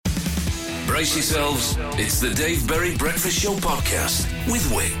Brace yourselves. It's the Dave Berry Breakfast Show podcast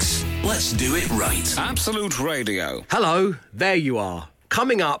with Wix. Let's do it right. Absolute Radio. Hello, there you are.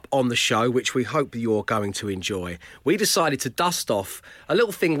 Coming up on the show, which we hope you're going to enjoy, we decided to dust off a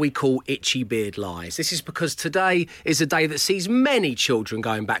little thing we call Itchy Beard Lies. This is because today is a day that sees many children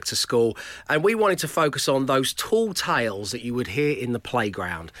going back to school, and we wanted to focus on those tall tales that you would hear in the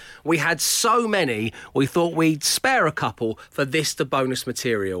playground. We had so many, we thought we'd spare a couple for this, the bonus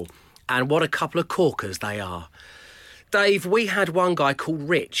material. And what a couple of corkers they are. Dave, we had one guy called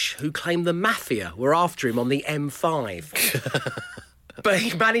Rich who claimed the mafia were after him on the M5. But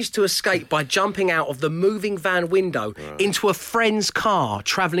he managed to escape by jumping out of the moving van window into a friend's car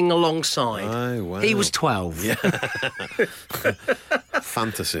travelling alongside. Oh, wow. He was 12. Yeah.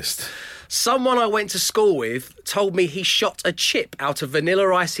 Fantasist. Someone I went to school with told me he shot a chip out of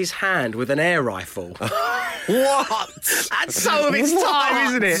Vanilla Ice's hand with an air rifle. What? That's so of its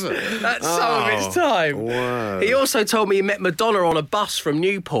time, isn't it? That's so of its time. Wow. He also told me he met Madonna on a bus from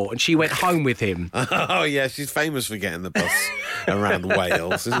Newport and she went home with him. Oh, yeah, she's famous for getting the bus around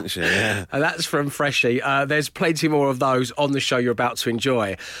Wales, isn't she? Yeah. And that's from Freshie. There's plenty more of those on the show you're about to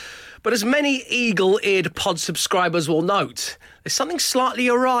enjoy. But as many eagle-eared pod subscribers will note, there's something slightly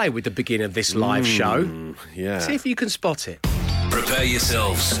awry with the beginning of this live show. Yeah. See if you can spot it. Prepare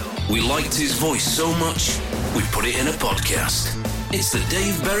yourselves. We liked his voice so much, we put it in a podcast. It's the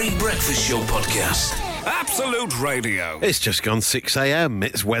Dave Berry Breakfast Show podcast. Absolute Radio. It's just gone 6 a.m.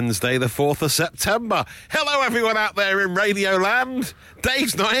 It's Wednesday, the 4th of September. Hello, everyone out there in Radio Land.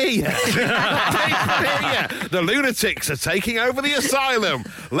 Dave's not here yet. Dave's not here yet. The lunatics are taking over the asylum.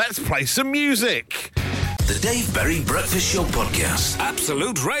 Let's play some music. The Dave Berry Breakfast Show podcast.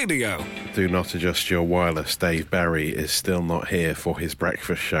 Absolute Radio. Do not adjust your wireless. Dave Berry is still not here for his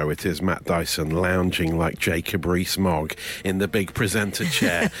breakfast show. It is Matt Dyson lounging like Jacob Rees-Mogg in the big presenter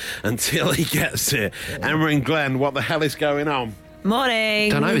chair until he gets here. Emma and Glenn, what the hell is going on?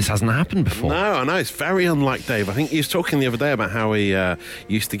 Morning. Don't know, this hasn't happened before. No, I know, it's very unlike Dave. I think he was talking the other day about how he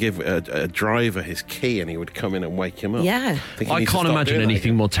used to give a driver his key and he would come in and wake him up. Yeah. I can't imagine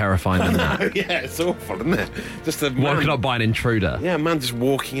anything more terrifying than that. Yeah, it's awful, isn't it? Just a Woken up by an intruder. Yeah, a man just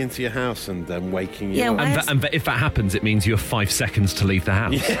walking into your house and waking you Yeah, up. And if that happens, it means you have 5 seconds to leave the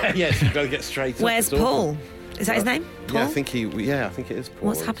house. Yeah, so you've got to get straight up. Where's It's awful. Paul? Is that his name? Paul? Yeah, I think it is Paul.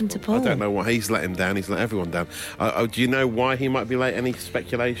 What's happened to Paul? I don't know what. He's let him down. He's let everyone down. Do you know why he might be late? Any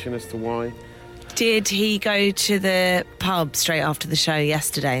speculation as to why? Did he go to the pub straight after the show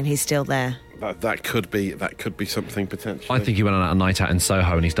yesterday and he's still there? That could be something potentially. I think he went on a night out in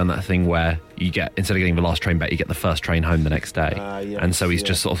Soho and he's done that thing where you get, instead of getting the last train back, you get the first train home the next day. Yes, and so he's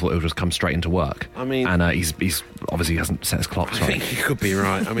just sort of thought he'll just come straight into work. I mean... And he's obviously hasn't set his clocks I right. think he could be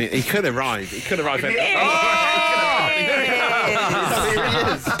right. I mean, he could arrive. He could arrive.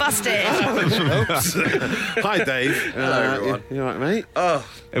 Busted. Oops. Hi, Dave. Hello, everyone. You all right, mate?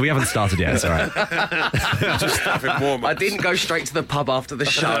 We haven't started yet, it's all right. Just having warm I didn't go straight to the pub after the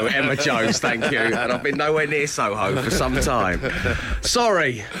show, Emma Jones, thank you. And I've been nowhere near Soho for some time.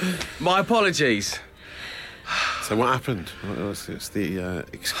 Sorry. My apologies. So what happened? It's the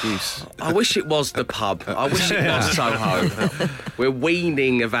excuse. I wish it was the pub. I wish it was Soho. We're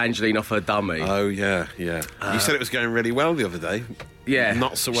weaning Evangeline off her dummy. Oh, yeah. You said it was going really well the other day. Yeah.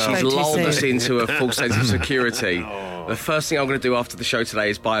 Not so well. She's Way too lulled soon. us into a full sense of security. The first thing I'm going to do after the show today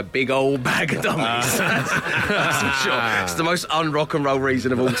is buy a big old bag of dummies. That's for sure. It's the most un-rock and roll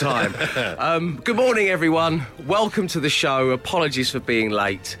reason of all time. Good morning, everyone. Welcome to the show. Apologies for being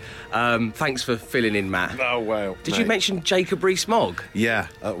late. Thanks for filling in, Matt. Oh, well. Did you mention Jacob Rees-Mogg? Yeah,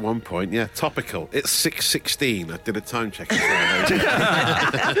 at one point, yeah. Topical. It's 6:16. I did a time check. Do you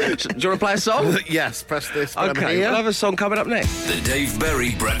want to play a song? Yes, press this button Okay, here. we'll have a song coming up next. The Dave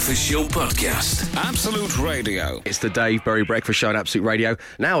Berry Breakfast Show podcast. Absolute Radio. It's the Dave Berry Breakfast Show on Absolute Radio.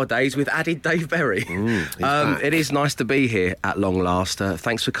 Nowadays with added Dave Berry. back. It is nice to be here at long last.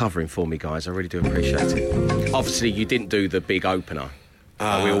 Thanks for covering for me, guys. I really do appreciate it. Obviously, you didn't do the big opener.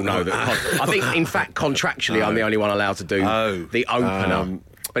 We all know that. I think, in fact, contractually, I'm the only one allowed to do the opener.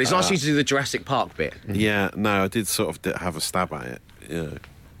 But it's nice for you to do the Jurassic Park bit. Yeah, no, I did sort of have a stab at it,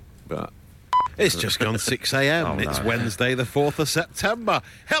 but... It's just gone 6 a.m. It's Wednesday, the 4th of September.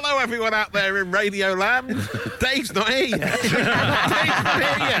 Hello, everyone out there in Radio Land. Dave's not here yet. Dave's not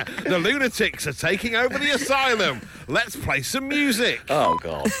here yet. The lunatics are taking over the asylum. Let's play some music. Oh,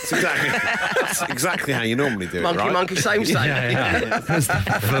 God. That's exactly how you normally do it, Monkey, right? monkey, same. Yeah. That's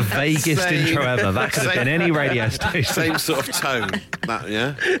the vaguest Same. intro ever. That could have been any radio station. Same sort of tone. That,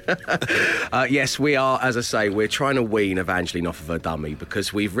 yeah? Yes, we are, as I say, we're trying to wean Evangeline off of her dummy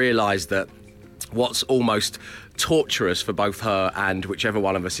because we've realised that what's almost torturous for both her and whichever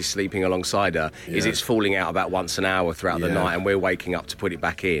one of us is sleeping alongside her is it's falling out about once an hour throughout the night, and we're waking up to put it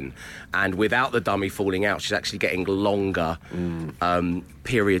back in. And without the dummy falling out, she's actually getting longer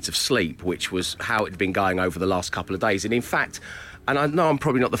periods of sleep, which was how it had been going over the last couple of days. And in fact, and I know I'm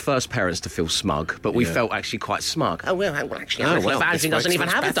probably not the first parents to feel smug, but we felt actually quite smug. Actually, Evangeline doesn't even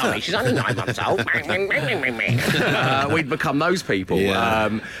have a dummy. She's only 9 months old. We'd become those people.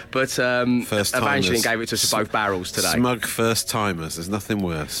 But Evangeline gave it to us for both barrels today. Smug first-timers. There's nothing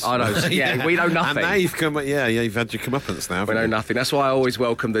worse. I know. We know nothing. And now you've come... you've had your comeuppance now. We know nothing. That's why I always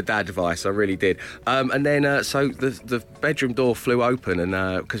welcome the dad advice. I really did. And then, so the bedroom door flew open,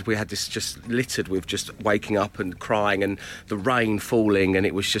 and because we had this just littered with just waking up and crying and the rain falling, and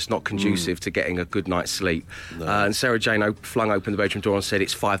it was just not conducive to getting a good night's sleep. And Sarah Jane flung open the bedroom door and said,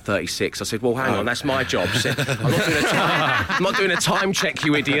 it's 5:36. I said, well, hang on, that's my job. She said, I'm not doing a time check,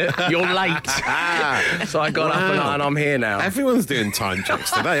 you idiot. You're late. So I got up and I'm here now. Everyone's doing time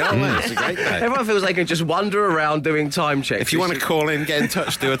checks today, aren't they? It's a great day. Everyone feels they can just wander around doing time checks. If you want to call in, get in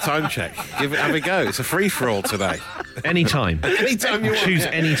touch, do a time check. Have a go. It's a free-for-all today. Anytime. Anytime you want. Choose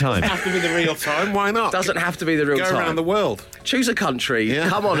any time. Doesn't have to be the real time. Why not? Doesn't have to be the real time. Go around the world. Choose a country,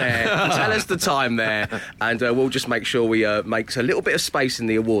 come on air, tell us the time there, and we'll just make sure we make a little bit of space in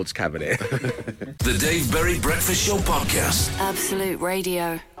the awards cabinet. The Dave Berry Breakfast Show Podcast. Absolute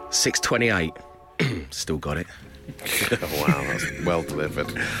Radio. 6:28. Still got it. Wow, that's well delivered.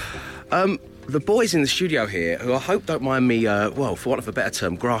 The boys in the studio here, who I hope don't mind me, for want of a better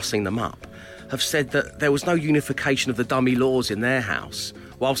term, grassing them up, have said that there was no unification of the dummy laws in their house,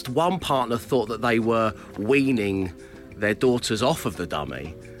 whilst one partner thought that they were weaning their daughters off of the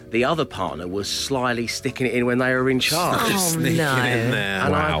dummy. The other partner was slyly sticking it in when they were in charge. Just sneaking in there.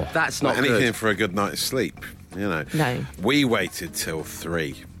 And Wow. that's not anything good. for a good night's sleep, you know. No. We waited till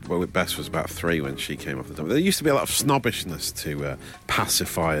 3. Well, Bess was about 3 when she came off the dummy. There used to be a lot of snobbishness to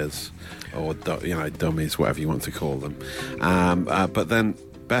pacifiers or dummies, whatever you want to call them. But then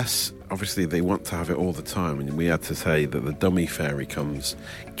Bess, obviously, they want to have it all the time, and we had to say that the dummy fairy comes,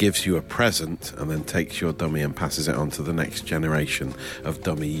 gives you a present, and then takes your dummy and passes it on to the next generation of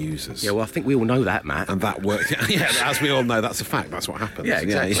dummy users. Yeah, well, I think we all know that, Matt. And that worked. Yeah, as we all know, that's a fact. That's what happens. Yeah,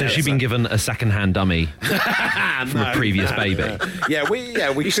 exactly. So she's been given a second-hand dummy from a previous baby. Yeah, we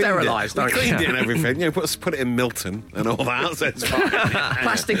You sterilised, don't you? cleaned it and everything. Yeah, put it in Milton and all that. So it's fine.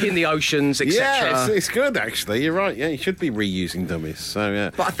 Plastic in the oceans, etc. Yeah, it's good actually. You're right. Yeah, you should be reusing dummies. So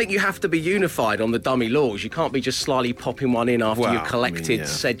yeah. But I think you have to be unified on the dummy laws. You can't be just slyly popping one in after you've collected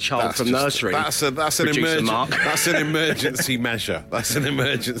said child That's from just- nursery. That's an Producer Mark. That's an emergency measure. That's an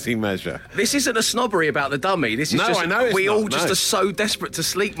emergency measure. This isn't a snobbery about the dummy. This is No, just I know it's we not, all just no. are so desperate to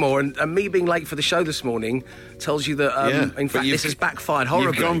sleep more, and me being late for the show this morning tells you that in but fact you've- this has backfired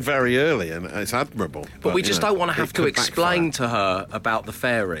horribly. You've gone very early, and it's admirable. but we just don't want to have it to could explain backfire. to her about the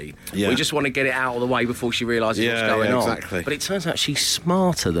fairy. Yeah. We just want to get it out of the way before she realises what's Yeah, going yeah, on. exactly. But it turns out she's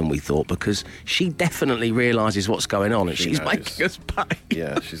smarter than we thought, because she definitely realises what's going on, and She she's knows. making us pay.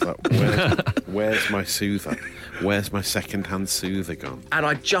 Yeah, she's like, where's my soother? Where's my second-hand soother gone? And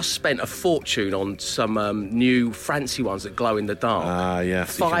I just spent a fortune on some new fancy ones that glow in the dark. Yeah.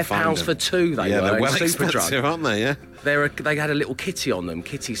 so you can find £5 them. for 2 they Yeah, were they're in well Superdrug. expensive, aren't they? Yeah. They had a little kitty on them,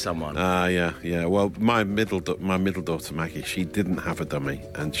 kitty someone. Yeah. Well, my middle daughter Maggie, she didn't have a dummy,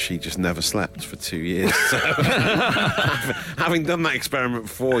 and she just never slept for 2 years. So, having done that experiment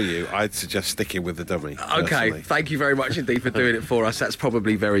for you, I'd suggest sticking with the dummy. Okay, personally. thank you very much indeed for doing it for us. That's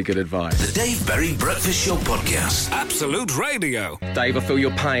probably very good advice. The Dave Berry Breakfast Show Podcast. Absolute Radio. Dave, I feel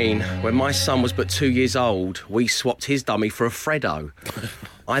your pain. When my son was but 2 years old, we swapped his dummy for a Freddo.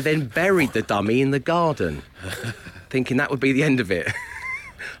 I then buried the dummy in the garden, thinking that would be the end of it,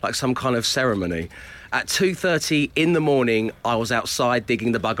 like some kind of ceremony. At 2:30 in the morning, I was outside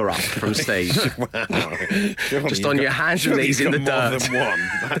digging the bugger up from Steve. Just on your hands and knees in the dirt. More than one.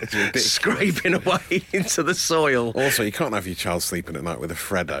 That is ridiculous. Scraping away into the soil. Also, you can't have your child sleeping at night with a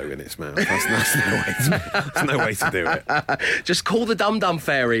Freddo in its mouth. That's no way to do it. Just call the Dum-Dum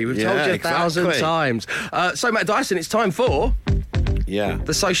Fairy. We've told Yeah, you 1,000 exactly. times. So, Matt Dyson, it's time for Yeah.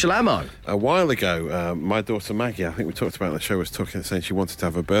 the social ammo. A while ago, my daughter Maggie, I think we talked about it on the show, was saying she wanted to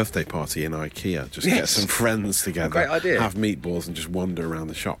have a birthday party in IKEA. Just get some friends together. Great idea. Have meatballs and just wander around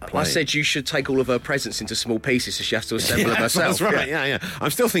the shop playing. I said you should take all of her presents into small pieces so she has to assemble them herself. That's right, yeah. I'm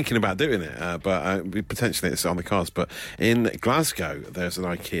still thinking about doing it, but potentially it's on the cards. But in Glasgow, there's an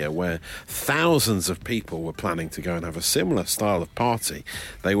IKEA where thousands of people were planning to go and have a similar style of party.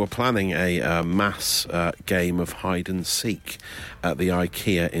 They were planning a mass game of hide and seek at the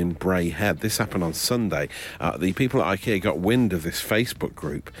IKEA in Bray Head. This happened on Sunday. The people at IKEA got wind of this Facebook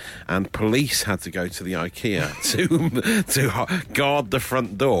group, and police had to go to the IKEA to guard the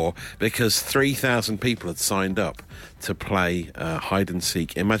front door because 3,000 people had signed up to play hide and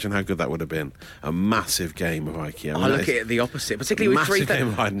seek. Imagine how good that would have been. A massive game of IKEA. I look at it the opposite, particularly with massive game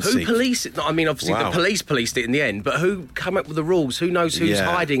of hide and seek. Who policed it? I mean, obviously the police policed it in the end, but who come up with the rules? Who knows who's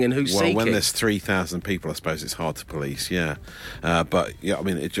hiding and who's seeking? Well, when there's 3,000 people, I suppose it's hard to police, but, yeah, I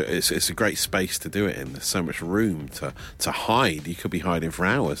mean, it's a great space to do it in. There's so much room to hide. You could be hiding for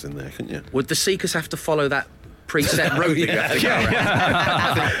hours in there, couldn't you? Would the seekers have to follow that preset route that you have to go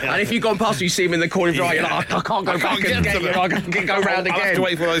around? And if you've gone past, you see him in the corner, right? You're like, I can't go back and get you. I can go round again. I have to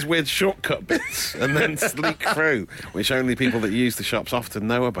wait for those weird shortcut bits and then sneak through, which only people that use the shops often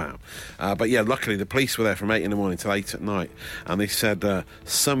know about. But yeah, luckily the police were there from 8 in the morning till 8 at night, and they said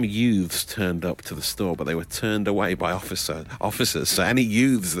some youths turned up to the store, but they were turned away by officers. So any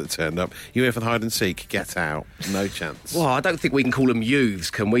youths that turned up, you here for the hide and seek, get out. No chance. Well, I don't think we can call them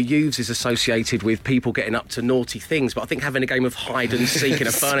youths, can we? Youths is associated with people getting up to naughty things, but I think having a game of hide and seek in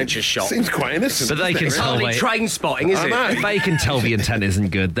a furniture shop seems quite innocent. But they can it's tell. hardly train spotting, is it? They can tell the intent isn't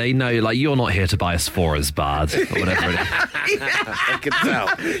good. They know, like, you're not here to buy a Sfora's bad or whatever it is. I can tell.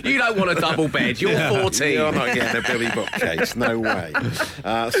 You don't want a double bed. You're 14. You're not getting a Billy bookcase. No way.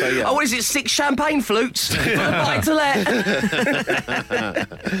 So yeah. Oh, what is it? 6 champagne flutes? Buy to let.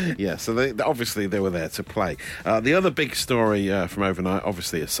 Yeah. So they obviously they were there to play. The other big story from overnight,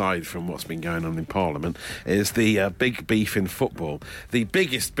 obviously aside from what's been going on in Parliament, is the big beef in football. The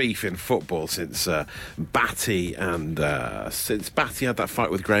biggest beef in football since Batty and since Batty had that fight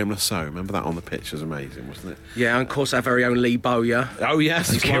with Graham Lasso. Remember that on the pitch? Was amazing, wasn't it? Yeah, and of course our very own Lee Bowyer. Oh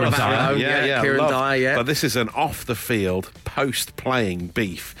yes, Kieran Dyer. Kieran Dyer. Yeah. But this is an off-the-field, post-playing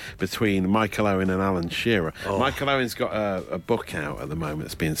beef between Michael Owen and Alan Shearer. Michael Owen's got a book out at the moment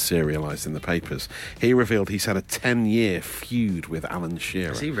that's being serialised in the papers. He revealed he's had a 10-year feud with Alan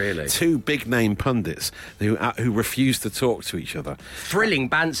Shearer. Is he really? 2 big-name pundits who refused to talk to each other. Thrilling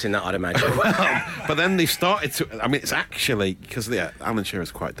bants in that, I'd imagine. But then they started to... I mean, it's actually... Because Alan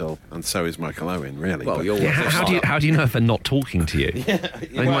Shearer's quite dull, and so is Michael Owen, really. Well, but, how do you know if they're not talking to you?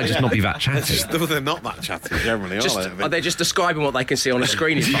 They might just not be that chatty. They're not that chatty, generally, are they just describing what they can see on a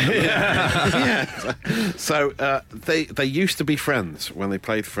screen in front of them? Yeah. So they used to be friends when they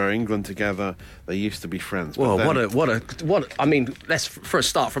played for England together. They used to be friends. Well, what? I mean, let's for a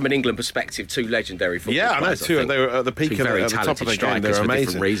start, from an England perspective, 2 legendary football players. I know, 2. They were at the peak, at the top of their game. They were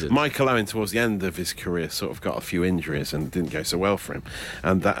amazing. Michael Owen, towards the end of his career, sort of got a few injuries and didn't go so well for him,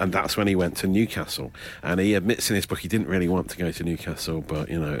 and that's when he went to Newcastle. And he admits in his book he didn't really want to go to Newcastle, but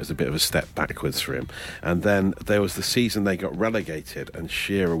it was a bit of a step backwards for him. And then there was the season they got relegated, and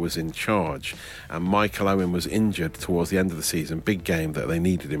Shearer was in charge, and Michael Owen was injured towards the end of the season. Big game that they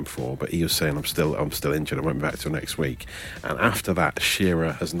needed him for, but he was saying, I'm still injured. I won't be back till next week. And after that,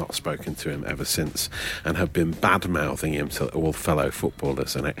 Shearer has not spoken to him ever since, and have been bad-mouthing him to all fellow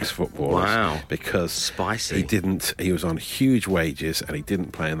footballers and ex-footballers. Wow. Because spicy. He was on huge wages, and he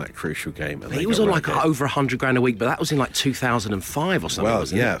didn't play in that crucial game. And he was on like over $100,000 a week, but that was in like 2005 or something. Well,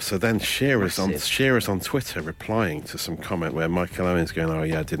 wasn't it? So then Shearer's on Twitter replying to some comment where Michael Owen's going, "Oh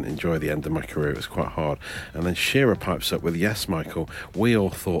yeah, I didn't enjoy the end of my career. It was quite hard." And then Shearer pipes up with, "Yes, Michael, we all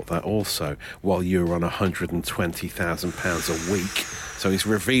thought that also, while you were on £120,000 a week." So he's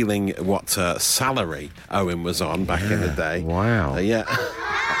revealing what salary Owen was on back in the day. Wow. I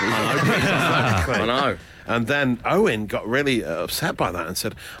know. And then Owen got really upset by that and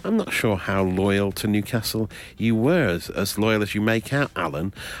said, "I'm not sure how loyal to Newcastle you were, as loyal as you make out,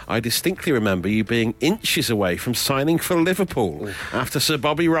 Alan. I distinctly remember you being inches away from signing for Liverpool after Sir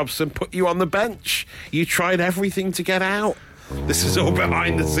Bobby Robson put you on the bench. You tried everything to get out." This is all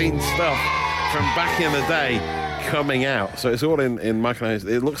behind-the-scenes stuff from back in the day coming out. So it's all in Michael Owen's.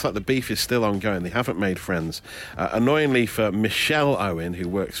 It looks like the beef is still ongoing. They haven't made friends. Annoyingly for Michelle Owen, who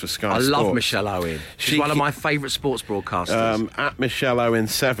works for Sky Sports. I love Michelle Owen. She's one of my favourite sports broadcasters. At Michelle Owen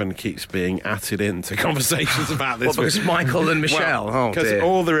 7 keeps being added into conversations about this. Well, because Michael and Michelle. Because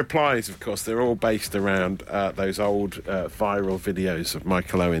all the replies, of course, they're all based around those old viral videos of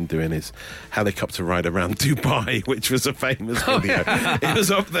Michael Owen doing his helicopter ride around Dubai, which was a famous video. It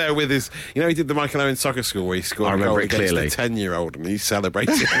was up there with his... he did the Michael Owen soccer school where he scored a goal against a 10-year-old, and he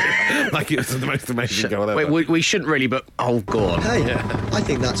celebrated it like it was the most amazing goal ever. Wait, we shouldn't really, but... Oh, God. Hey, I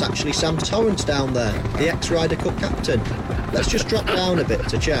think that's actually Sam Torrance down there, the ex-Ryder Cup captain. Let's just drop down a bit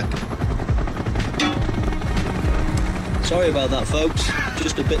to check. Sorry about that, folks.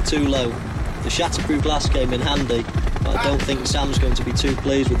 Just a bit too low. The shatterproof glass came in handy, but I don't think Sam's going to be too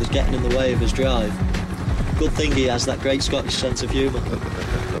pleased with us getting in the way of his drive. Good thing he has that great Scottish sense of humour.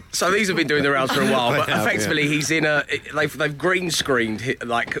 So these have been doing the rounds for a while, but They have, effectively he's in they've green screened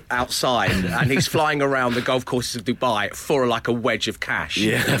like outside, and he's flying around the golf courses of Dubai for like a wedge of cash.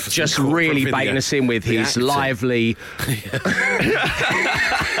 Yeah, just for really video. baiting us in with The his acting. lively,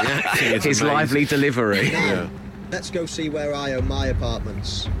 His lively delivery. Now, let's go see where I own my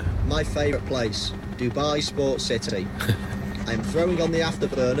apartments. My favourite place, Dubai Sports City. I'm throwing on the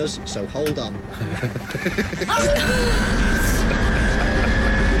afterburners, so hold on.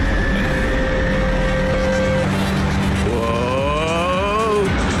 Whoa!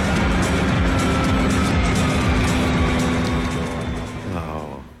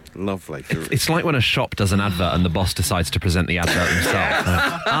 Oh, lovely. It's like when a shop does an advert and the boss decides to present the advert himself.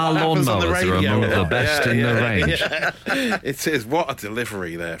 Our Happens on the lawnmowers are radio. among the best in the range. Yeah. It is. What a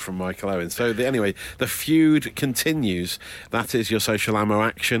delivery there from Michael Owen. So, anyway, the feud continues. That is your social ammo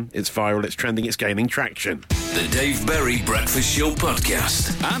action. It's viral, it's trending, it's gaining traction. The Dave Berry Breakfast Show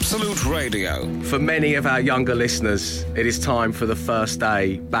Podcast. Absolute Radio. For many of our younger listeners, it is time for the first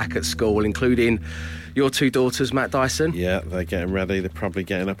day back at school, including your two daughters, Matt Dyson. Yeah, they're getting ready. They're probably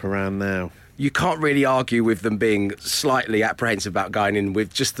getting up around now. You can't really argue with them being slightly apprehensive about going in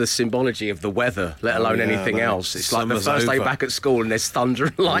with just the symbology of the weather, let alone yeah, anything no, else. It's like the summer's first day over. back at school and there's thunder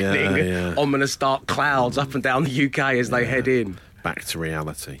and lightning, Yeah. ominous dark clouds up and down the UK as they head in. Back to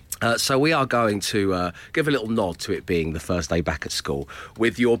reality. So we are going to give a little nod to it being the first day back at school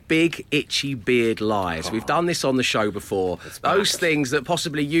with your big itchy beard lies. We've done this on the show before. Those things that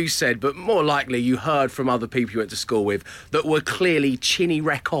possibly you said, but more likely you heard from other people you went to school with that were clearly chinny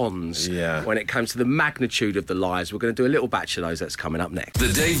recons when it comes to the magnitude of the lies. We're going to do a little batch of those. That's coming up next.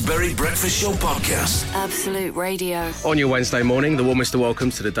 The Dave Berry Breakfast Show Podcast. Absolute Radio. On your Wednesday morning, the warmest of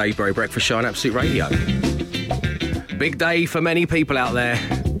welcomes to the Dave Berry Breakfast Show on Absolute Radio. Big day for many people out there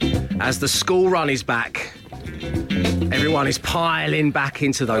as the school run is back. Everyone is piling back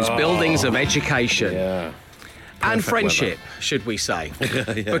into those buildings of education. Yeah. And friendship, should we say.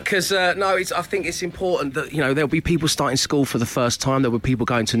 Because, I think it's important that, there'll be people starting school for the first time. There'll be people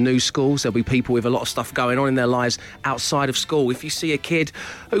going to new schools. There'll be people with a lot of stuff going on in their lives outside of school. If you see a kid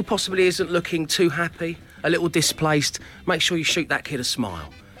who possibly isn't looking too happy, a little displaced, make sure you shoot that kid a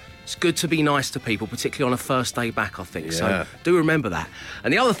smile. It's good to be nice to people, particularly on a first day back, I think. Yeah. So do remember that.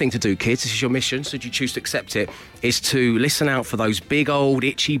 And the other thing to do, kids, this is your mission, should you choose to accept it, is to listen out for those big old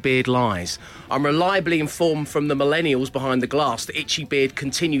itchy beard lies. I'm reliably informed from the millennials behind the glass that itchy beard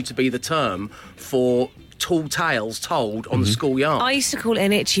continue to be the term for tall tales told on the schoolyard. I used to call it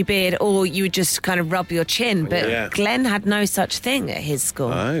an itchy beard, or you would just kind of rub your chin, but Yeah. Glenn had no such thing at his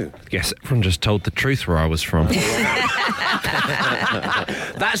school. Oh. Yes, everyone just told the truth where I was from.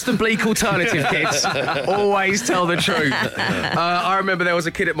 That's the bleak alternative, kids. Always tell the truth. I remember there was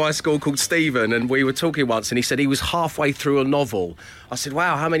a kid at my school called Stephen, and we were talking once, and he said he was halfway through a novel. I said,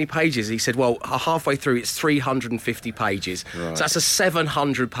 wow, how many pages? He said, well, halfway through, it's 350 pages. Right. So that's a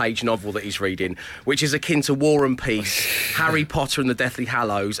 700-page novel that he's reading, which is akin to War and Peace, Harry Potter and the Deathly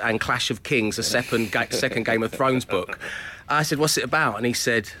Hallows, and Clash of Kings, a second Game of Thrones book. I said, what's it about? And he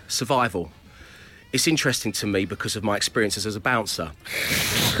said, survival. It's interesting to me because of my experiences as a bouncer.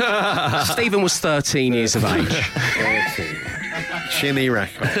 Stephen was 13 years of age. Chinny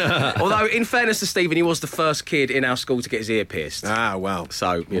record. Although, in fairness to Stephen, he was the first kid in our school to get his ear pierced. Ah, well.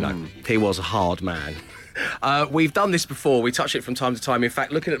 So, he was a hard man. We've done this before. We touch it from time to time. In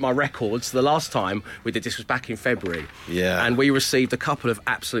fact, looking at my records, the last time we did this was back in February. Yeah. And we received a couple of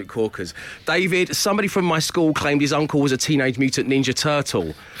absolute corkers. David, somebody from my school claimed his uncle was a Teenage Mutant Ninja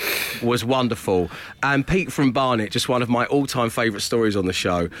Turtle. Was wonderful. And Pete from Barnet, just one of my all-time favourite stories on the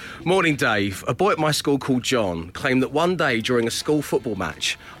show. Morning, Dave. A boy at my school called John claimed that one day during a school football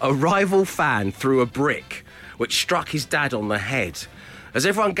match, a rival fan threw a brick which struck his dad on the head. As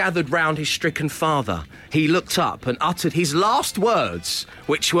everyone gathered round his stricken father, he looked up and uttered his last words,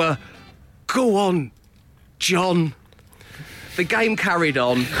 which were, "Go on, John." The game carried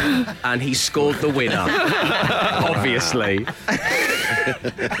on, and he scored the winner. Obviously.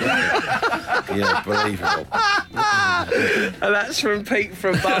 Yeah, believable. And that's from Pete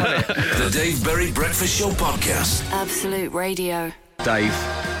from Barnet. The Dave Berry Breakfast Show Podcast. Absolute Radio. Dave,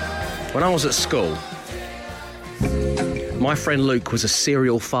 when I was at school, my friend Luke was a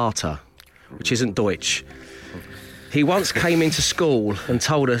serial farter, which isn't Deutsch. He once came into school and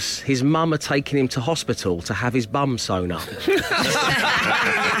told us his mum had taken him to hospital to have his bum sewn up.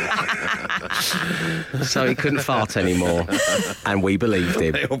 So he couldn't fart anymore, and we believed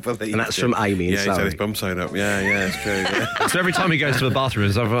him. They all believed And that's him. from Amy and Yeah, he's had Zoe. his bum sewn up. Yeah, it's true. Yeah. So every time he goes to the bathroom,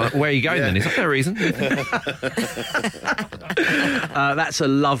 he's like, where are you going then? He's like, no reason. That's a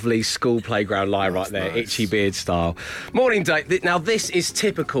lovely school playground lie right there, nice. Itchy Beard style. Morning, Dave. Now, this is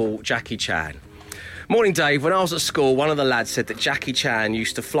typical Jackie Chan. Morning, Dave. When I was at school, one of the lads said that Jackie Chan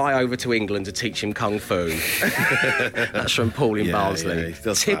used to fly over to England to teach him kung fu. That's from Paul in Barnsley. he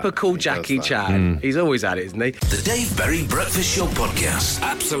does Typical that. He Jackie does that. Chan. He's always at it, isn't he? The Dave Berry Breakfast Show Podcast.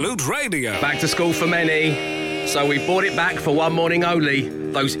 Absolute Radio. Back to school for many. So we brought it back for one morning only.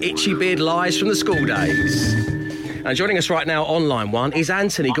 Those Itchy Beard lies from the school days. And joining us right now on line one is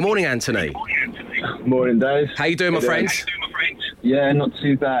Anthony. Good morning, Anthony. Morning, Dave. How you doing, my friend? Yeah, not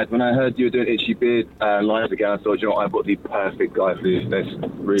too bad. When I heard you were doing Itchy Beard live again, I thought, you know what, I've got the perfect guy for this.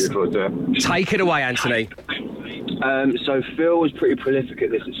 Really forward to it. Take it away, Anthony. So Phil was pretty prolific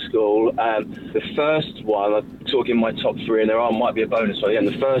at this at school. The first one, I'm talking my top three, and there might be a bonus one again.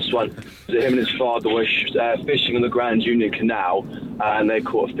 The first one was that him and his father were fishing on the Grand Union Canal, and they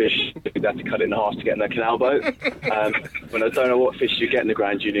caught a fish. They had to cut it in half to get in their canal boat. When I don't know what fish you get in the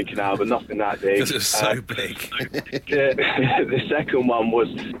Grand Union Canal, but nothing that big. Because it's so big. The second one was,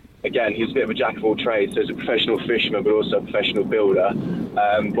 again, he was a bit of a jack of all trades, so he's a professional fisherman but also a professional builder.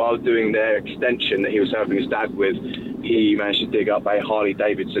 While doing their extension that he was helping his dad with, he managed to dig up a Harley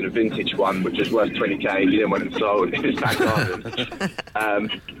Davidson, a vintage one, which was worth 20k. He then went and sold in his back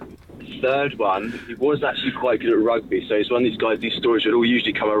garden. Third one, he was actually quite good at rugby, so he's one of these guys, these stories would all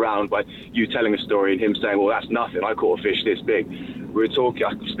usually come around by you telling a story and him saying, well, that's nothing, I caught a fish this big. We were talking,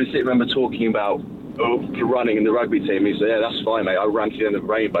 I specifically remember talking about running in the rugby team. He said, yeah, that's fine, mate, I ran to the end of the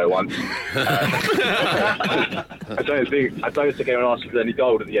rainbow once. I don't think anyone asked for any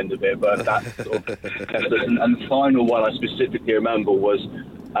gold at the end of it, but that's sort of, and the final one I specifically remember was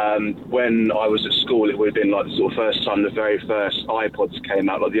when I was at school. It would have been like the sort of first time the very first iPods came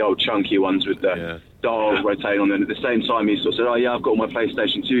out, like the old chunky ones with the dials rotating on them. At the same time, he sort of said, oh yeah, I've got all my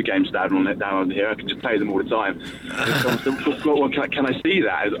PlayStation 2 games down on here, I can just play them all the time. And someone said, well, can I see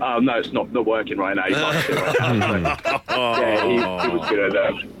that? Oh no, it's not working right now. You can't see it right now. Yeah, he was good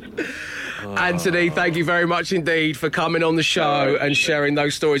at that. Anthony, thank you very much indeed for coming on the show and sharing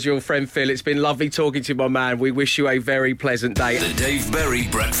those stories with your friend Phil. It's been lovely talking to you, my man. We wish you a very pleasant day. The Dave Berry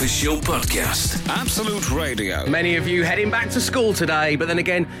Breakfast Show Podcast. Absolute Radio. Many of you heading back to school today, but then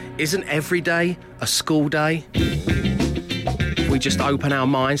again, isn't every day a school day? We just open our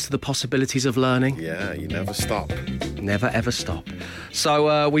minds to the possibilities of learning. Yeah, you never stop. Never ever stop.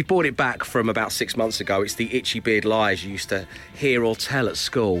 So we brought it back from about 6 months ago. It's the Itchy Beard lies you used to hear or tell at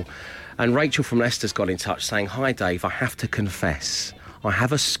school. And Rachel from Leicester's got in touch saying, hi Dave, I have to confess, I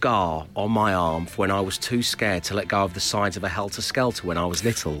have a scar on my arm for when I was too scared to let go of the sides of a helter-skelter when I was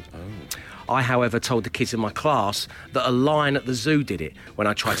little. I, however, told the kids in my class that a lion at the zoo did it when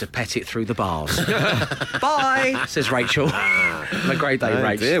I tried to pet it through the bars. Bye, says Rachel. Have a great day,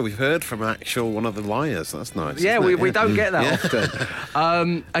 Rachel. Yeah, we've heard from one of the liars. That's nice. Yeah, isn't it? we don't get that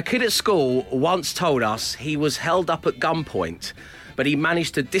often. A kid at school once told us he was held up at gunpoint, but he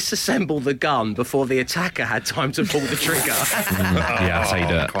managed to disassemble the gun before the attacker had time to pull the trigger. Yeah, that's how you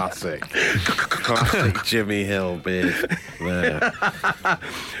do it. Classic Jimmy Hill beard there.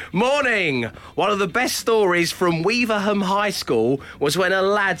 Morning! One of the best stories from Weaverham High School was when a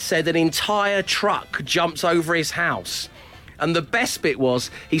lad said an entire truck jumped over his house. And the best bit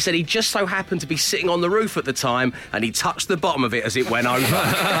was, he said he just so happened to be sitting on the roof at the time and he touched the bottom of it as it went over.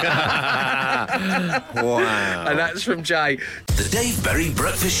 Wow. And that's from Jay. The Dave Berry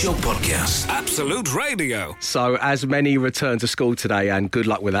Breakfast Show Podcast. Absolute Radio. So, as many return to school today, and good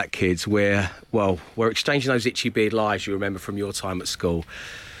luck with that, kids, we're exchanging those Itchy Beard lies you remember from your time at school.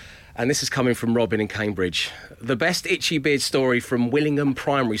 And this is coming from Robin in Cambridge. The best Itchy Beard story from Willingham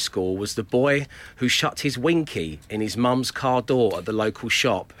Primary School was the boy who shut his winky in his mum's car door at the local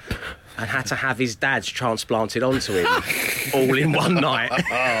shop and had to have his dad's transplanted onto him all in one night.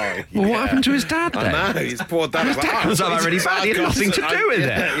 Well, what happened to his dad then? I know, his poor dad was like, was that really bad? He had nothing to do with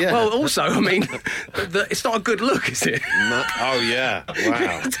it. Yeah. Well, also, I mean, it's not a good look, is it? No. Oh, yeah.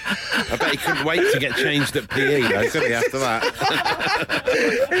 Wow. I bet he couldn't wait to get changed at PE, though, could he, after that?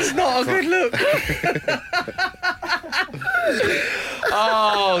 It's not a good look.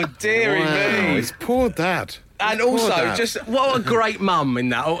 Oh, dearie me. His poor dad. And Poor also, dad. just what a great mum in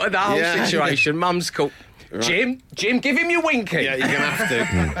that whole Yeah. situation. Mum's called, Right. Jim, give him your winky. Yeah, you're going to have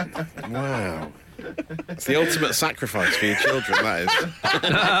to. Wow. It's the ultimate sacrifice for your children, that is.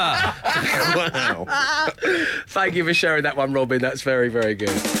 Wow. Thank you for sharing that one, Robin. That's very, very good.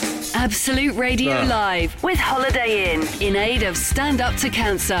 Absolute Radio Live with Holiday Inn in aid of Stand Up to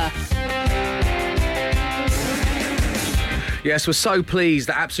Cancer. Yes, we're so pleased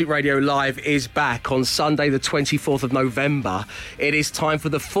that Absolute Radio Live is back on Sunday, the 24th of November. It is time for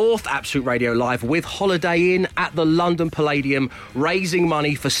the 4th Absolute Radio Live with Holiday Inn at the London Palladium, raising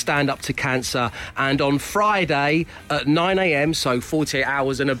money for Stand Up to Cancer. And on Friday at 9 a.m, so 48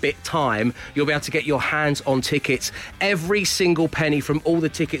 hours and a bit time, you'll be able to get your hands on tickets. Every single penny from all the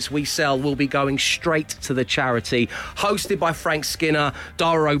tickets we sell will be going straight to the charity. Hosted by Frank Skinner,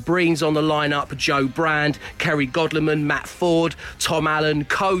 Dara O'Brien's on the lineup, Joe Brand, Kerry Godleman, Matt Ford, Tom Allen,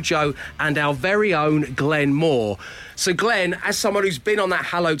 Kojo, and our very own Glenn Moore. So, Glenn, as someone who's been on that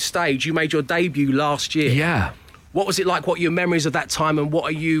hallowed stage, you made your debut last year. Yeah. What was it like? What are your memories of that time, and what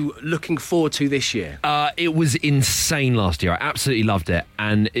are you looking forward to this year? It was insane last year. I absolutely loved it.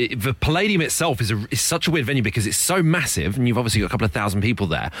 And the Palladium itself is such a weird venue because it's so massive, and you've obviously got a couple of thousand people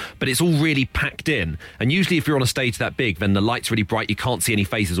there, but it's all really packed in. And usually if you're on a stage that big, then the light's really bright, you can't see any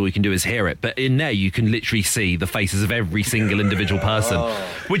faces, all you can do is hear it. But in there, you can literally see the faces of every single individual person,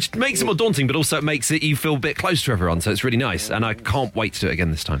 which makes it more daunting, but also it makes it you feel a bit close to everyone. So it's really nice. And I can't wait to do it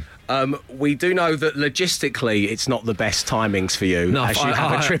again this time. We do know that logistically it's not the best timings for you as you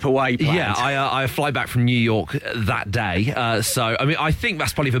have a trip away planned. Yeah, I fly back from New York that day. So, I mean, I think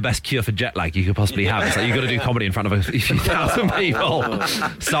that's probably the best cure for jet lag you could possibly have. It's like you've got to do comedy in front of a few thousand people.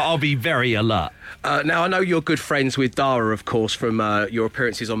 So I'll be very alert. Now, I know you're good friends with Dara, of course, from your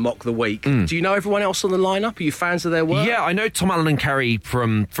appearances on Mock the Week. Do you know everyone else on the lineup? Are you fans of their work? Yeah, I know Tom Allen and Kerry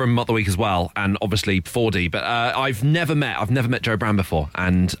from Mock the Week as well, and obviously Fordy. But I've never met Joe Brand before,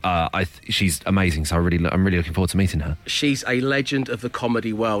 and she's amazing. So I'm really looking forward to meeting her. She's a legend of the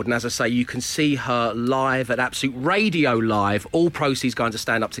comedy world, and as I say, you can see her live at Absolute Radio Live. All proceeds going to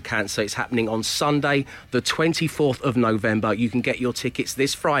Stand Up to Cancer. It's happening on Sunday, the 24th of November. You can get your tickets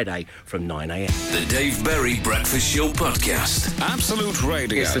this Friday from 9 a.m. The Dave Berry Breakfast Show Podcast. Absolute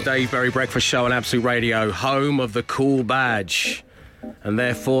Radio. It's the Dave Berry Breakfast Show on Absolute Radio, home of the cool badge. And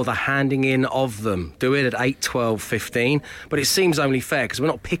therefore the handing in of them. Do it at 8, 12, 15. But it seems only fair because we're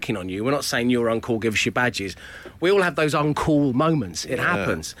not picking on you. We're not saying you're uncool, give us your badges. We all have those uncool moments. It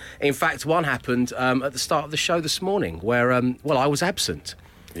happens. In fact, one happened at the start of the show this morning where, I was absent.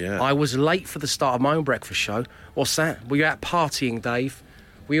 Yeah. I was late for the start of my own breakfast show. What's that? Were you out partying, Dave?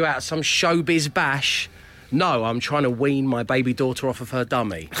 Were you out at some showbiz bash? No, I'm trying to wean my baby daughter off of her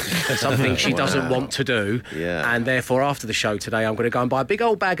dummy. Something she doesn't want to do. Yeah. And therefore, after the show today, I'm going to go and buy a big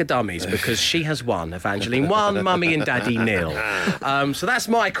old bag of dummies because she has won. Evangeline 1, Mummy and Daddy 0. So that's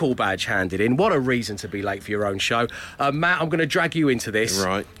my cool badge handed in. What a reason to be late for your own show. Matt, I'm going to drag you into this.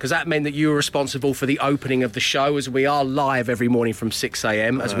 Right. Because that meant that you were responsible for the opening of the show, as we are live every morning from 6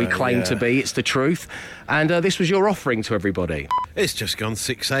 a.m, as we claim to be. It's the truth. And this was your offering to everybody. It's just gone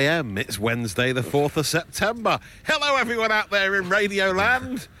 6 a.m. It's Wednesday, the 4th of September. Hello, everyone out there in Radio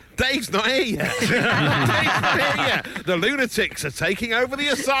Land. Dave's not here yet. Dave's not here yet. The lunatics are taking over the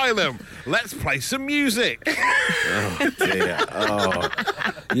asylum. Let's play some music. Oh, dear. Oh.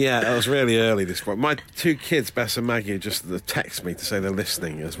 Yeah, that was really early this morning. My two kids, Bess and Maggie, just text me to say they're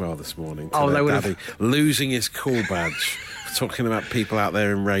listening as well this morning. They would Daddy losing his cool badge. Talking about people out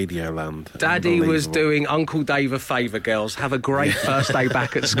there in Radio Land. Daddy was doing Uncle Dave a favour, girls. Have a great first day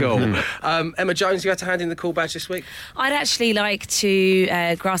back at school. Emma Jones, you had to hand in the cool badge this week? I'd actually like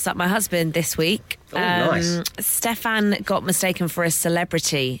to grass up my husband this week. Oh, nice. Stefan got mistaken for a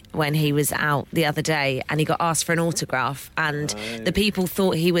celebrity when he was out the other day, and he got asked for an autograph, and the people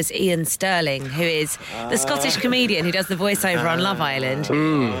thought he was Ian Sterling, who is the Scottish comedian who does the voiceover on Love Island.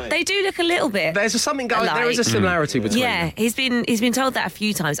 They do look a little bit. There's something going. Alike. There is a similarity between them. He's been told that a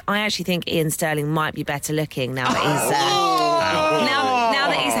few times. I actually think Ian Sterling might be better looking now that he's now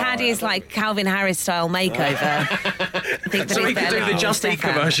that he's had his like Calvin Harris style makeover. I think so he could do the Just Eat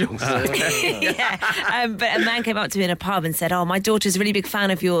commercials. But a man came up to me in a pub and said, "Oh, my daughter's a really big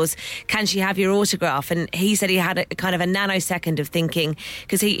fan of yours. Can she have your autograph?" And he said he had a kind of a nanosecond of thinking,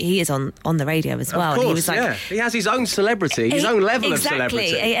 because he is on the radio as well. Of course, and he was like, he has his own celebrity, his own level of celebrity.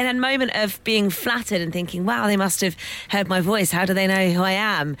 Exactly, and a moment of being flattered and thinking, "Wow, they must have heard my voice. How do they know who I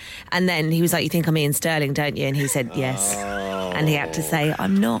am?" And then he was like, "You think I'm Ian Sterling, don't you?" And he said, "Yes." And he had to say,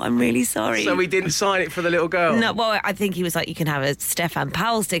 "I'm not. I'm really sorry." So he didn't sign it for the little girl? No, well, I think he was like, "You can have a Stefan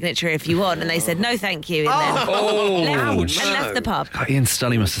Powell signature if you want." And they said, "No, thank you." And left the pub. God, Ian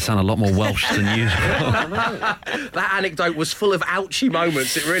Sterling must have sounded a lot more Welsh than usual. That anecdote was full of ouchy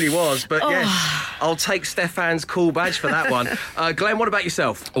moments. It really was. But yes, I'll take Stefan's cool badge for that one. Glenn, what about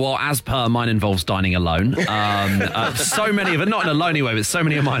yourself? Well, as per, mine involves dining alone. So many of it, not in a lonely way, but so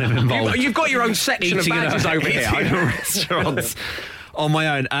many of mine have involved. You've got your own section of badges over here. Restaurants. On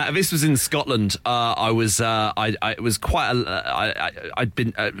my own. This was in Scotland. I was it was quite I'd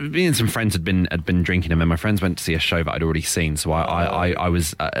been me and some friends had been drinking, and then my friends went to see a show that I'd already seen, so I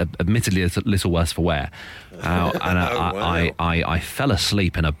was admittedly a little worse for wear, and I fell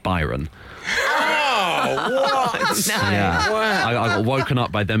asleep in a Byron. What? No. Yeah, Wow. I got woken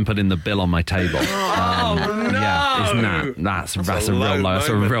up by them putting the bill on my table. No. Yeah, isn't that's a real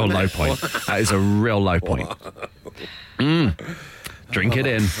low point. That is a real low point. Drink it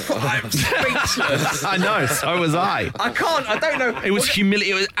in. I'm speechless. I know, so was I. I don't know. It was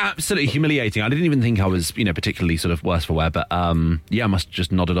it was absolutely humiliating. I didn't even think I was, particularly sort of worse for wear, but I must have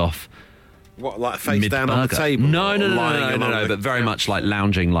just nodded off. What, like face down Mid-burger. on the table? No, but very much like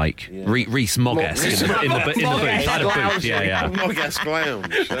lounging, like Reese Mogg-esque in the booth. I had a booth, yeah. Mogg-esque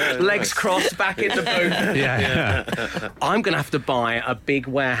lounge. Yeah, Legs crossed, back in the booth. Yeah. I'm going to have to buy a big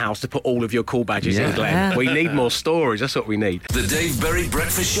warehouse to put all of your call badges in, Glenn. Yeah. We need more storage. That's what we need. The Dave Berry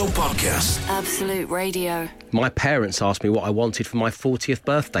Breakfast Show Podcast. Absolute Radio. My parents asked me what I wanted for my 40th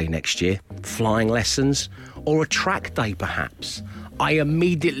birthday next year. Flying lessons or a track day, perhaps. I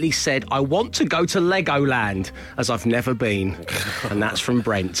immediately said, I want to go to Legoland, as I've never been. And that's from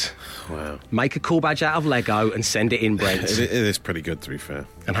Brent. Wow. Make a call badge out of Lego and send it in, Brent. It is pretty good, to be fair.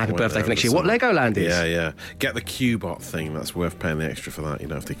 And happy I went birthday there for next with year. What some- Legoland is? Yeah. Get the Qbot thing. That's worth paying the extra for that. You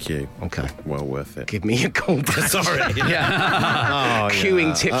don't have to queue. Okay. Well worth it. Give me a call badge. Sorry.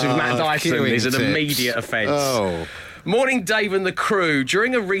 Queuing tips with Matt Dyson queuing is an tips. immediate offence. Oh. Morning, Dave and the crew.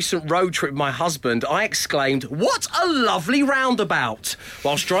 During a recent road trip with my husband, I exclaimed, "What a lovely roundabout!"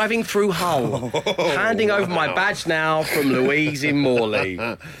 whilst driving through Hull. Handing over my badge now from Louise in Morley.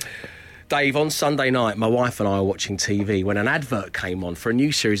 Dave, on Sunday night, my wife and I were watching TV when an advert came on for a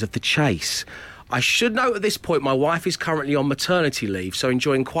new series of The Chase. I should note at this point my wife is currently on maternity leave, so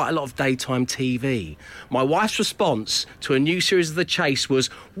enjoying quite a lot of daytime TV. My wife's response to a new series of The Chase was,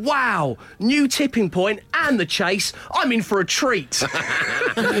 "Wow, new tipping point and The Chase. I'm in for a treat."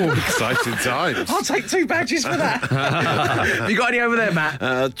 Exciting times. I'll take 2 badges for that. Have you got any over there, Matt?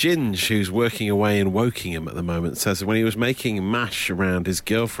 Ginge, who's working away in Wokingham at the moment, says when he was making mash around his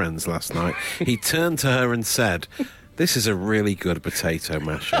girlfriend's last night, he turned to her and said, "This is a really good potato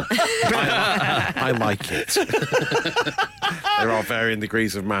masher. I like it." There are varying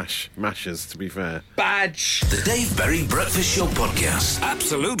degrees of mashers, to be fair. Badge. The Dave Berry Breakfast Show Podcast.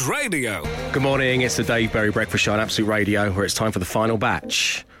 Absolute Radio. Good morning, it's the Dave Berry Breakfast Show on Absolute Radio, where it's time for the final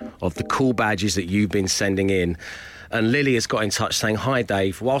batch of the cool badges that you've been sending in. And Lily has got in touch saying, "Hi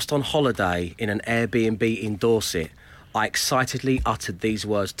Dave, whilst on holiday in an Airbnb in Dorset, I excitedly uttered these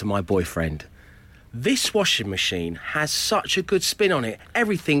words to my boyfriend. This washing machine has such a good spin on it.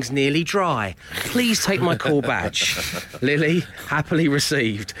 Everything's nearly dry. Please take my call badge." Lily, happily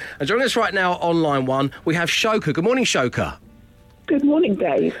received. And joining us right now on line 1, we have Shoka. Good morning, Shoka. Good morning,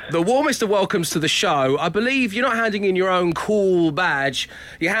 Dave. The warmest of welcomes to the show. I believe you're not handing in your own cool badge.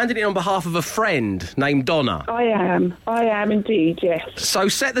 You're handing it on behalf of a friend named Donna. I am indeed, yes. So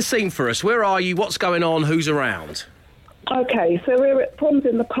set the scene for us. Where are you? What's going on? Who's around? Okay, so we're at Proms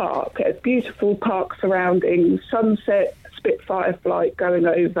in the Park. It's beautiful park surroundings, sunset, Spitfire flight going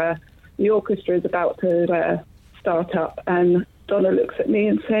over. The orchestra is about to start up, and Donna looks at me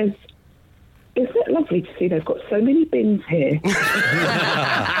and says, "Isn't it lovely to see they've got so many bins here?"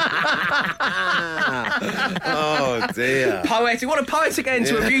 Oh, dear. Poetic. What a poetic end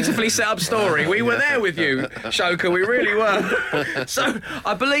to a beautifully set up story. We were there with you, Shoka. We really were. So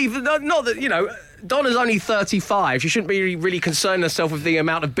I believe, not that, Donna's only 35. She shouldn't be really concerned herself with the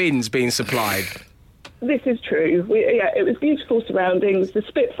amount of bins being supplied. This is true. It was beautiful surroundings. The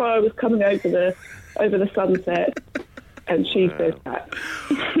Spitfire was coming over the sunset. And she says that.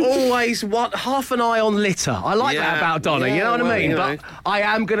 Always half an eye on litter. I like that about Donna, you know what I mean? But I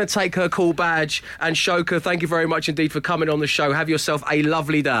am going to take her call badge. And Shoka, thank you very much indeed for coming on the show. Have yourself a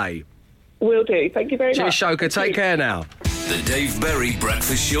lovely day. Will do. Thank you very much. Cheers, Shoka. Take care now. The Dave Berry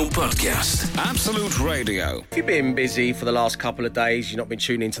Breakfast Show Podcast. Absolute Radio. If you've been busy for the last couple of days, you've not been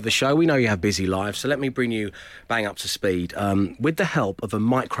tuning into the show, we know you have busy lives, so let me bring you bang up to speed. With the help of a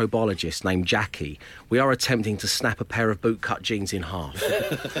microbiologist named Jackie, we are attempting to snap a pair of bootcut jeans in half.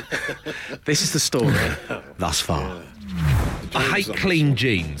 This is the story thus far. I hate clean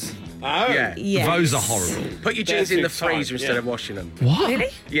jeans. Oh. Yeah. Yes. Those are horrible. Put your jeans in the Perfect time, freezer instead of washing them. What?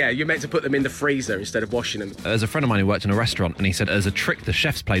 Really? Yeah, you're meant to put them in the freezer instead of washing them. There's a friend of mine who worked in a restaurant, and he said as a trick the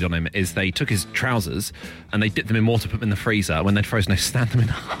chefs played on him is they took his trousers and they dipped them in water, put them in the freezer. When they'd frozen, they stand them in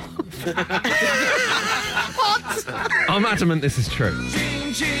half. What? I'm adamant this is true.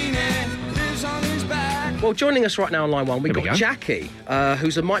 Gene lives on his back. Well, joining us right now on line one, we've got Jackie,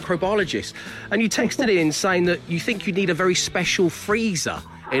 who's a microbiologist. And you texted in saying that you think you need a very special freezer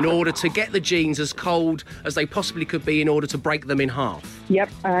in order to get the jeans as cold as they possibly could be in order to break them in half.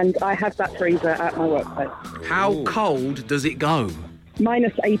 Yep, and I have that freezer at my workplace. How cold does it go?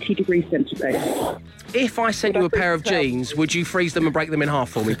 Minus 80 degrees centigrade. If I sent you a pair of jeans, would you freeze them and break them in half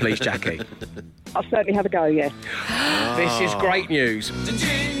for me, please, Jackie? I'll certainly have a go, yes. This is great news.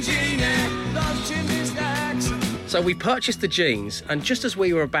 So we purchased the jeans, and just as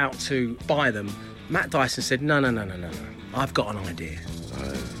we were about to buy them, Matt Dyson said, no, I've got an idea.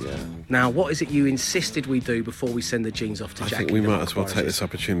 Yeah. Now, what is it you insisted we do before we send the jeans off to Jackie? I think we might as well take this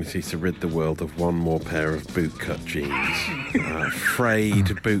opportunity to rid the world of one more pair of bootcut jeans. Frayed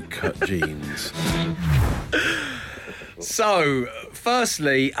bootcut jeans. So,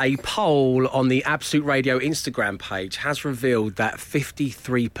 firstly, a poll on the Absolute Radio Instagram page has revealed that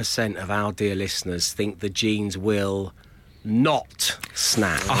 53% of our dear listeners think the jeans will not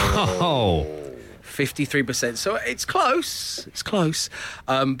snap. Oh. 53%. So it's close. It's close.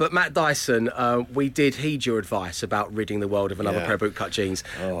 But Matt Dyson, we did heed your advice about ridding the world of another pair of bootcut jeans.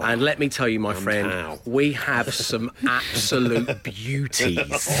 And let me tell you, my friend, we have some absolute beauties.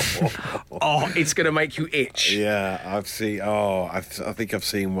 It's going to make you itch. Yeah, I've seen. I think I've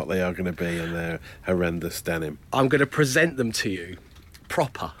seen what they are going to be, and they're horrendous denim. I'm going to present them to you.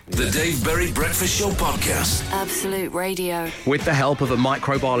 Proper. The Dave Berry Breakfast Show podcast. Absolute Radio. With the help of a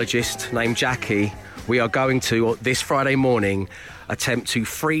microbiologist named Jackie, we are going to, this Friday morning, attempt to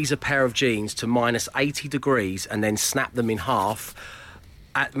freeze a pair of jeans to minus 80 degrees and then snap them in half.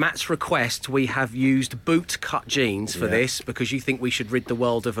 At Matt's request, we have used boot-cut jeans for this because you think we should rid the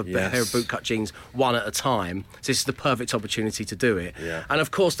world of a pair of boot-cut jeans one at a time. So this is the perfect opportunity to do it. Yeah. And,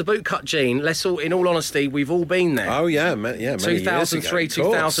 of course, the boot-cut jean, in all honesty, we've all been there. Oh, yeah, many 2003, years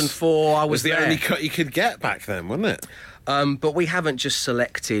ago, 2004, I was the there. only cut you could get back then, wasn't it? But we haven't just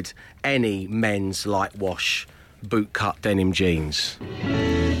selected any men's light wash boot-cut denim jeans.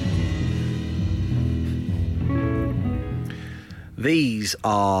 These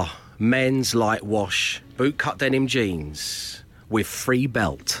are men's light wash boot-cut denim jeans with free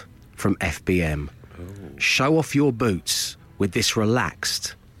belt from FBM. Oh. Show off your boots with this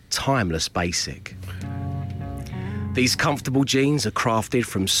relaxed, timeless basic. These comfortable jeans are crafted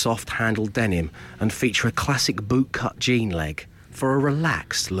from soft-handled denim and feature a classic boot-cut jean leg for a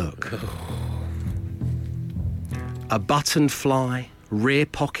relaxed look. A button fly, rear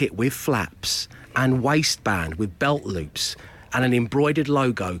pocket with flaps, and waistband with belt loops and an embroidered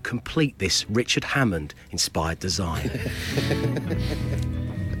logo complete this Richard Hammond-inspired design.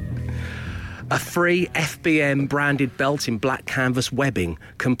 A free FBM branded belt in black canvas webbing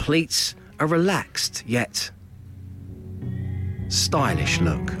completes a relaxed yet stylish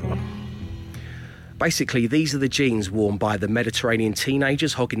look. Basically, these are the jeans worn by the Mediterranean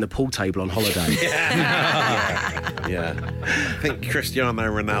teenagers hogging the pool table on holiday. Yeah. I think Cristiano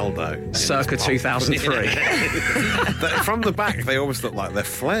Ronaldo. Circa 2003. From the back, they always look like they're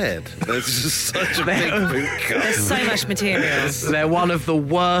flared. There's just such a big boot cut. There's so much material. They're one of the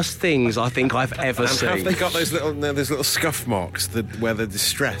worst things I think I've ever seen. Have they got those little scuff marks where they're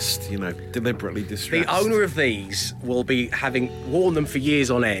distressed, deliberately distressed? The owner of these will be having worn them for years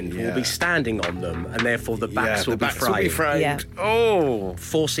on end, will be standing on them, and therefore the backs will be frayed. Yeah. Oh,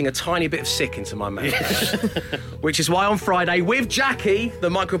 forcing a tiny bit of sick into my mouth. Which is why on Friday, with Jackie, the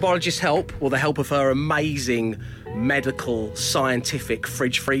microbiologist's help, or the help of her amazing medical scientific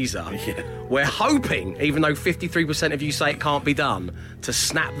fridge freezer, we're hoping, even though 53% of you say it can't be done, to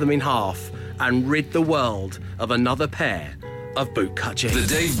snap them in half and rid the world of another pair of bootcut jeans.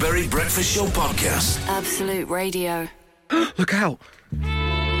 The Dave Berry Breakfast Show podcast. Absolute Radio. Look out.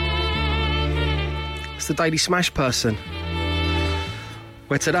 It's the Daily Smash person.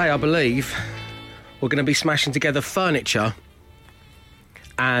 Where today, I believe, we're going to be smashing together furniture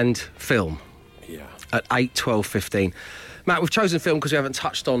and film. Yeah. At 8, 12, 15. Matt, we've chosen film because we haven't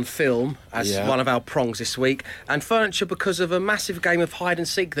touched on film as one of our prongs this week, and furniture because of a massive game of hide and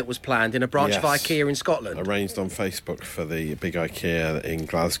seek that was planned in a branch of IKEA in Scotland. Arranged on Facebook for the big IKEA in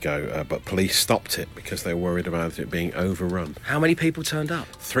Glasgow, but police stopped it because they were worried about it being overrun. How many people turned up?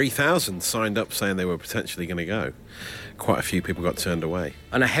 3,000 signed up saying they were potentially going to go. Quite a few people got turned away.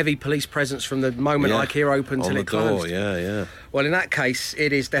 And a heavy police presence from the moment IKEA opened till it closed. Yeah. Well, in that case,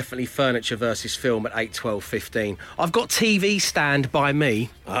 it is definitely furniture versus film at 8, 12, 15. I've got TV stand by me.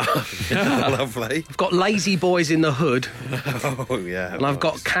 Lovely. I've got Lazy Boys in the Hood. Oh, yeah. And I've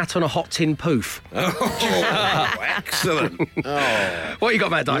got Cat on a Hot Tin Poof. Oh, excellent. Oh. What you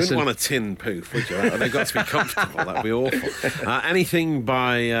got, Matt Dyson? You wouldn't want a tin poof, would you? They've got to be comfortable. That'd be awful.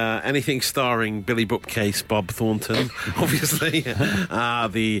 Anything starring Billy Bookcase, Bob Thornton, obviously.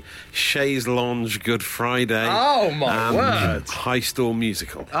 The Chaise Lounge Good Friday. Oh, my word. High School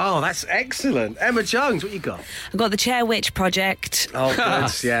Musical. Oh, that's excellent. Emma Jones, what you got? I've got the Chair Witch Project. Oh,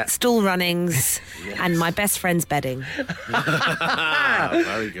 good, yeah. Stool runnings. And my best friend's bedding.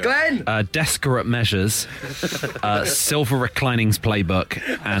 Very good. Glenn? Desperate Measures, Silver Reclining's Playbook,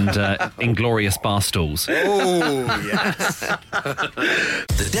 and Inglorious Bar Stools. Oh, yes.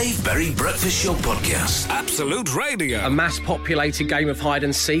 The Dave Berry Breakfast Show Podcast. Absolute Radio. A mass-populated game of hide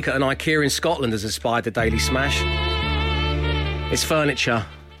and seek at an IKEA in Scotland has inspired the Daily Smash. It's furniture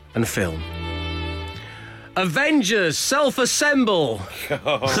and film. Avengers self-assemble, says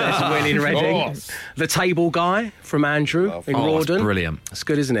Will in Reading. The Table Guy from Andrew in Rawdon. That's brilliant. That's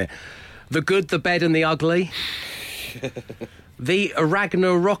good, isn't it? The Good, the Bad and the Ugly. The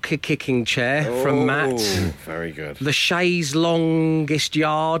Ragnarok kicking chair from Matt. Very good. The Chaise Longest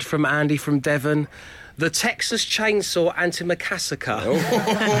Yard from Andy from Devon. The Texas Chainsaw Antimacassar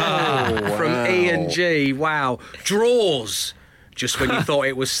from Ian G. Wow. Drawers. Just when you thought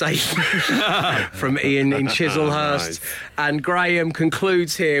it was safe, from Ian in Chislehurst. Nice. And Graham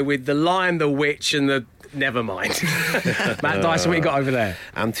concludes here with The Lion, the Witch and the... Never mind. Matt Dyson, what you got over there?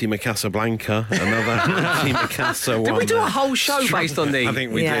 Antimacassar Blanca, another Antimacassar one. Did we do a whole show based on these? I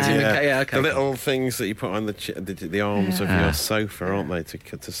think we did, yeah. Okay. The little things that you put on the arms of your sofa, aren't they,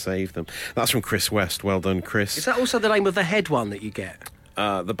 to save them? That's from Chris West. Well done, Chris. Is that also the name of the head one that you get?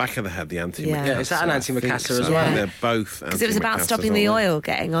 The back of the head, the antimacassar. Yeah, is that an antimacassar as well? They're both because it was about stopping the oil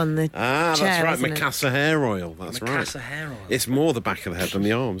getting on the chair. That's right, Macassar hair oil. That's right. Macassar hair oil. It's more the back of the head than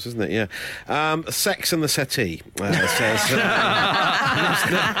the arms, isn't it? Yeah. Sex and the Settee says,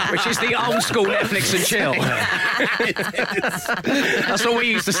 which is the old school Netflix and chill. That's what we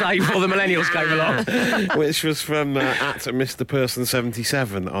used to say before the millennials came along. Which was from at Mr. Person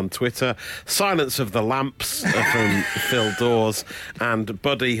 77 on Twitter. Silence of the Lamps from Phil Dawes, and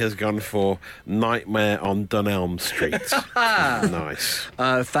Buddy has gone for Nightmare on Dunelm Street. Nice.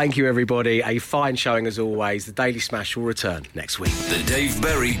 Thank you, everybody. A fine showing as always. The Daily Smash will return next week. The Dave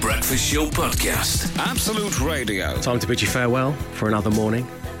Berry Breakfast Show Podcast. Absolute Radio. Time to bid you farewell for another morning.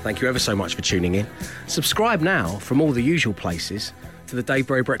 Thank you ever so much for tuning in. Subscribe now from all the usual places to the Dave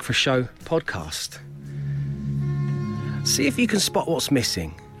Berry Breakfast Show podcast. See if you can spot what's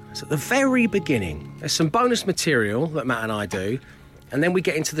missing. It's at the very beginning. There's some bonus material that Matt and I do, and then we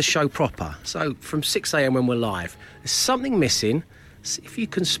get into the show proper. So from 6 a.m. when we're live, there's something missing. See if you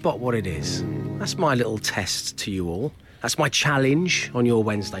can spot what it is. That's my little test to you all. That's my challenge on your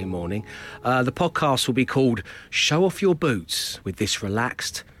Wednesday morning. The podcast will be called Show Off Your Boots with this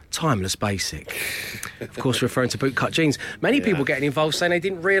relaxed, timeless basic. Of course, referring to bootcut jeans. Many people getting involved saying they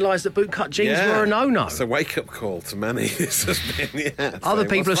didn't realise that bootcut jeans were a no-no. It's a wake-up call to many. This has been, Other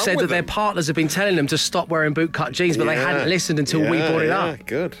people have said that their partners have been telling them to stop wearing bootcut jeans, but they hadn't listened until we brought it up.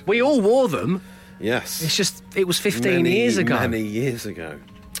 Good. We all wore them. Yes. It's just, it was 15 years ago. Many years ago.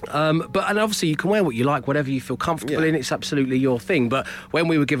 And obviously you can wear what you like, whatever you feel comfortable in. It's absolutely your thing. But when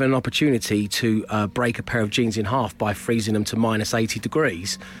we were given an opportunity to break a pair of jeans in half by freezing them to minus 80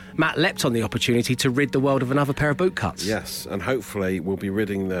 degrees, Matt leapt on the opportunity to rid the world of another pair of boot cuts. Yes, and hopefully we'll be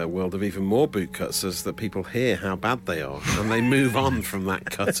ridding the world of even more boot cuts as that people hear how bad they are and they move on from that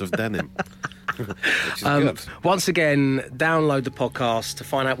cut of denim. Which is good. Once again, download the podcast to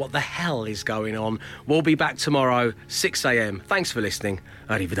find out what the hell is going on. We'll be back tomorrow, 6 a.m. Thanks for listening.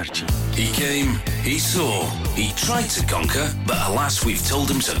 Arrivederci. He came, he saw, he tried to conquer, but alas, we've told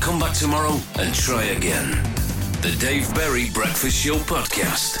him to come back tomorrow and try again. The Dave Berry Breakfast Show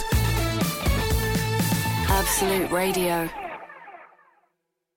Podcast. Absolute Radio.